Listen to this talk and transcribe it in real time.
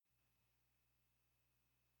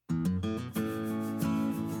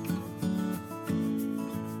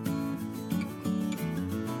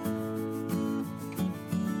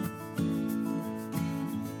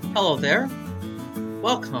Hello there.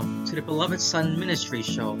 Welcome to the Beloved Son Ministry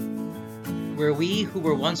Show, where we who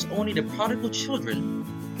were once only the prodigal children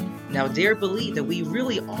now dare believe that we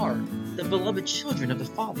really are the beloved children of the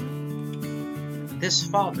Father. This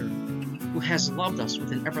Father who has loved us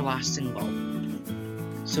with an everlasting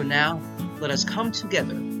love. So now let us come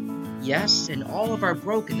together, yes, in all of our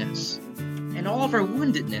brokenness and all of our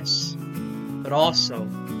woundedness, but also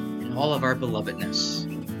in all of our belovedness,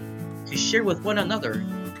 to share with one another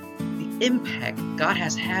the impact God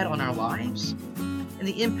has had on our lives and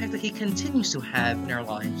the impact that He continues to have in our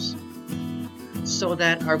lives, so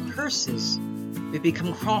that our curses may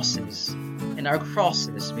become crosses and our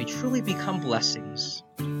crosses may truly become blessings.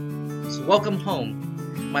 So welcome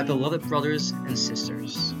home, my beloved brothers and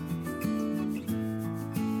sisters.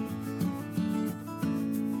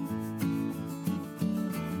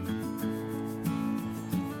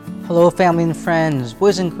 Hello, family and friends,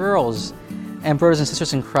 boys and girls, and brothers and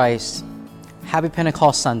sisters in Christ. Happy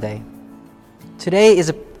Pentecost Sunday. Today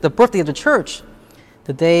is the birthday of the church,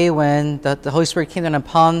 the day when the Holy Spirit came down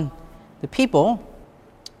upon the people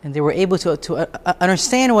and they were able to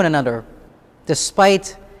understand one another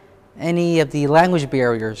despite any of the language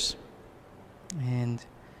barriers. And,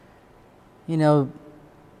 the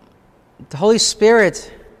Holy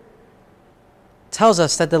Spirit tells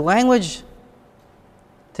us that the language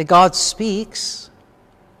that God speaks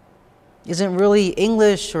isn't really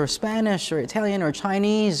English or Spanish or Italian or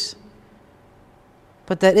Chinese,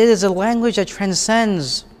 but that it is a language that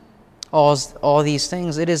transcends all these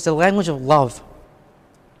things. It is the language of love.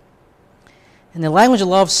 And the language of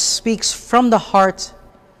love speaks from the heart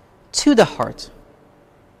to the heart.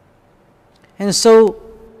 And so,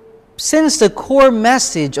 since the core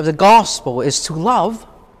message of the gospel is to love,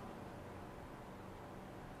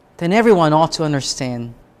 then everyone ought to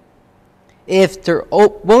understand, if they're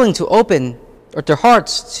willing to open their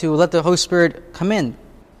hearts to let the Holy Spirit come in.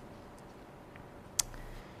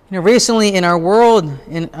 Recently in our world,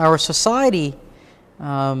 in our society,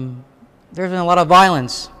 there's been a lot of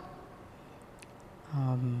violence.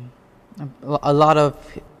 A lot of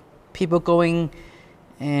people going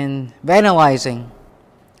and vandalizing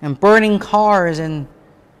and burning cars and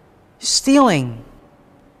stealing.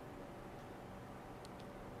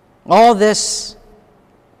 All this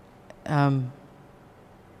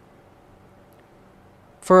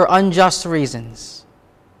for unjust reasons.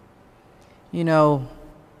 In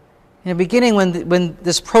the beginning, when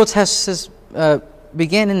this protest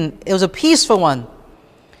began, and it was a peaceful one,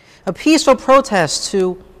 a peaceful protest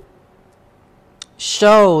to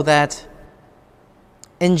show that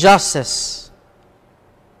injustice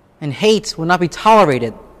and hate will not be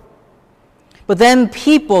tolerated. But then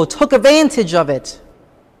people took advantage of it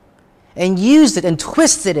and used it and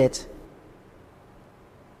twisted it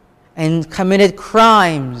and committed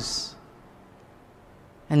crimes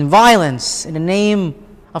and violence in the name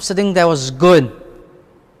of something that was good.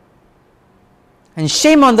 And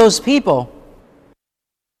shame on those people.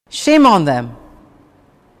 Shame on them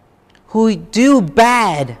who do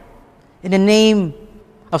bad in the name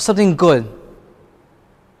of something good.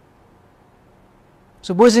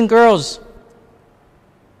 So boys and girls,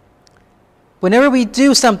 whenever we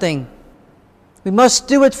do something, we must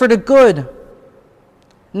do it for the good,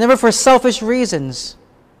 never for selfish reasons.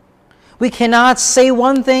 We cannot say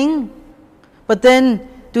one thing, but then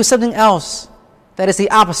do something else that is the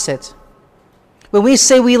opposite. When we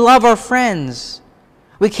say we love our friends,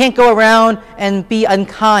 we can't go around and be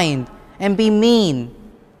unkind and be mean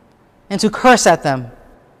and to curse at them.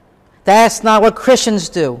 That's not what Christians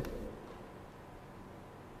do.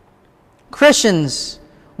 Christians,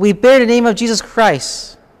 we bear the name of Jesus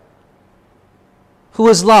Christ, who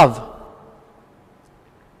is love.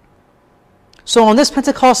 So on this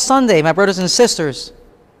Pentecost Sunday, my brothers and sisters,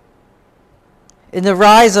 in the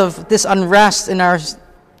rise of this unrest in our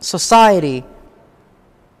society,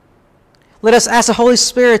 let us ask the Holy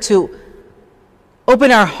Spirit to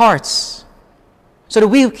open our hearts so that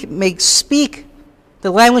we may speak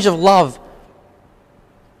the language of love,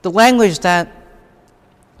 the language that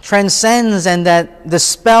transcends and that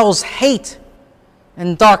dispels hate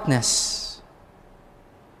and darkness,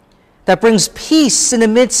 that brings peace in the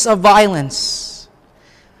midst of violence,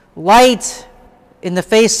 light in the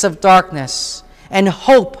face of darkness, and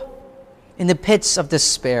hope in the pits of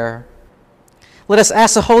despair. Let us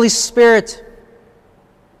ask the Holy Spirit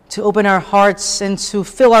to open our hearts and to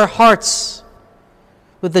fill our hearts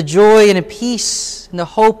with the joy and the peace and the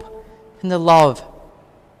hope and the love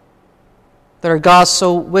that our God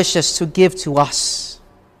so wishes to give to us.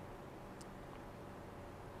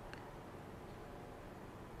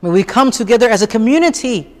 May we come together as a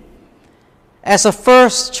community as the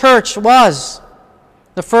first church was.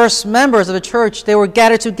 The first members of the church, they were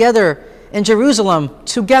gathered together in Jerusalem,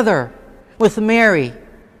 together with Mary.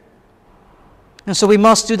 And so we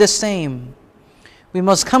must do the same. We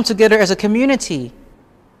must come together as a community,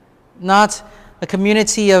 not a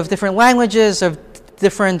community of different languages, of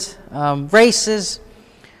different races,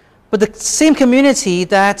 but the same community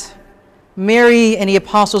that Mary and the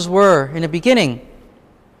apostles were in the beginning,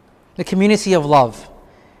 the community of love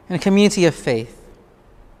and a community of faith.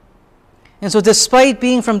 And so despite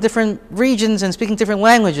being from different regions and speaking different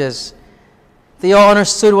languages, they all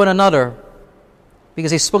understood one another because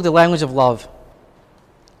they spoke the language of love.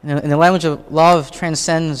 And the language of love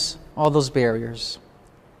transcends all those barriers.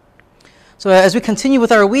 So as we continue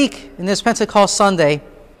with our week in this Pentecost Sunday,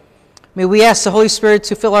 may we ask the Holy Spirit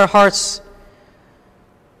to fill our hearts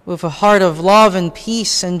with a heart of love and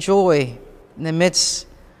peace and joy in the midst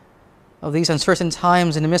of these uncertain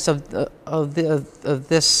times, in the midst of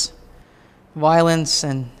this violence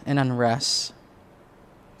and unrest.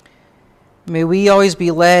 May we always be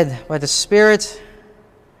led by the Spirit,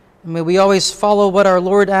 and may we always follow what our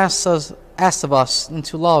Lord asks of us, and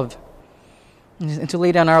to love, and to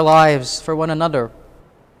lay down our lives for one another,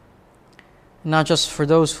 not just for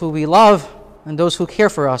those who we love and those who care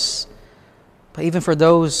for us, but even for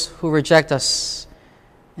those who reject us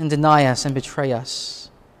and deny us and betray us.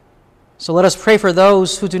 So let us pray for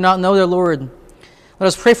those who do not know their Lord. Let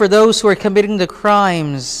us pray for those who are committing the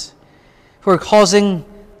crimes, who are causing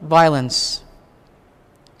violence.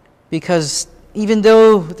 Because even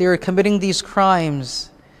though they are committing these crimes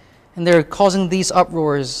and they're causing these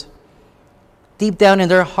uproars, deep down in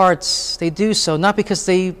their hearts, they do so not because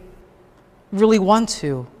they really want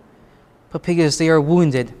to, but because they are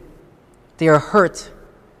wounded, they are hurt,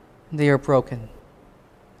 they are broken.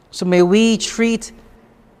 So may we treat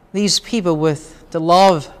these people with the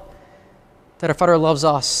love that our Father loves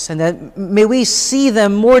us, and that may we see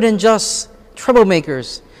them more than just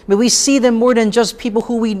troublemakers. May we see them more than just people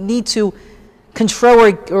who we need to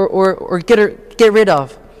control or get rid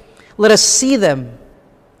of. Let us see them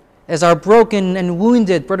as our broken and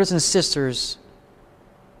wounded brothers and sisters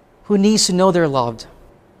who needs to know they're loved.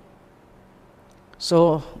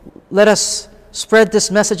 So let us spread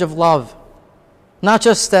this message of love, not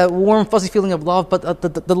just that warm, fuzzy feeling of love, but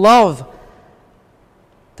the love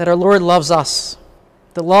that our Lord loves us,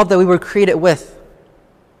 the love that we were created with.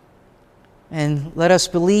 And let us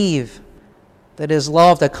believe that it is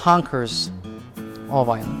love that conquers all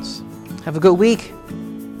violence. Have a good week,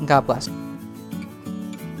 and God bless.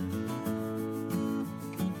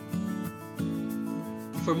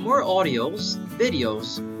 For more audios,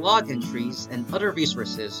 videos, blog entries, and other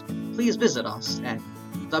resources, please visit us at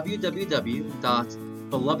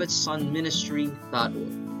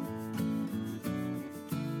www.belovedsonministry.org.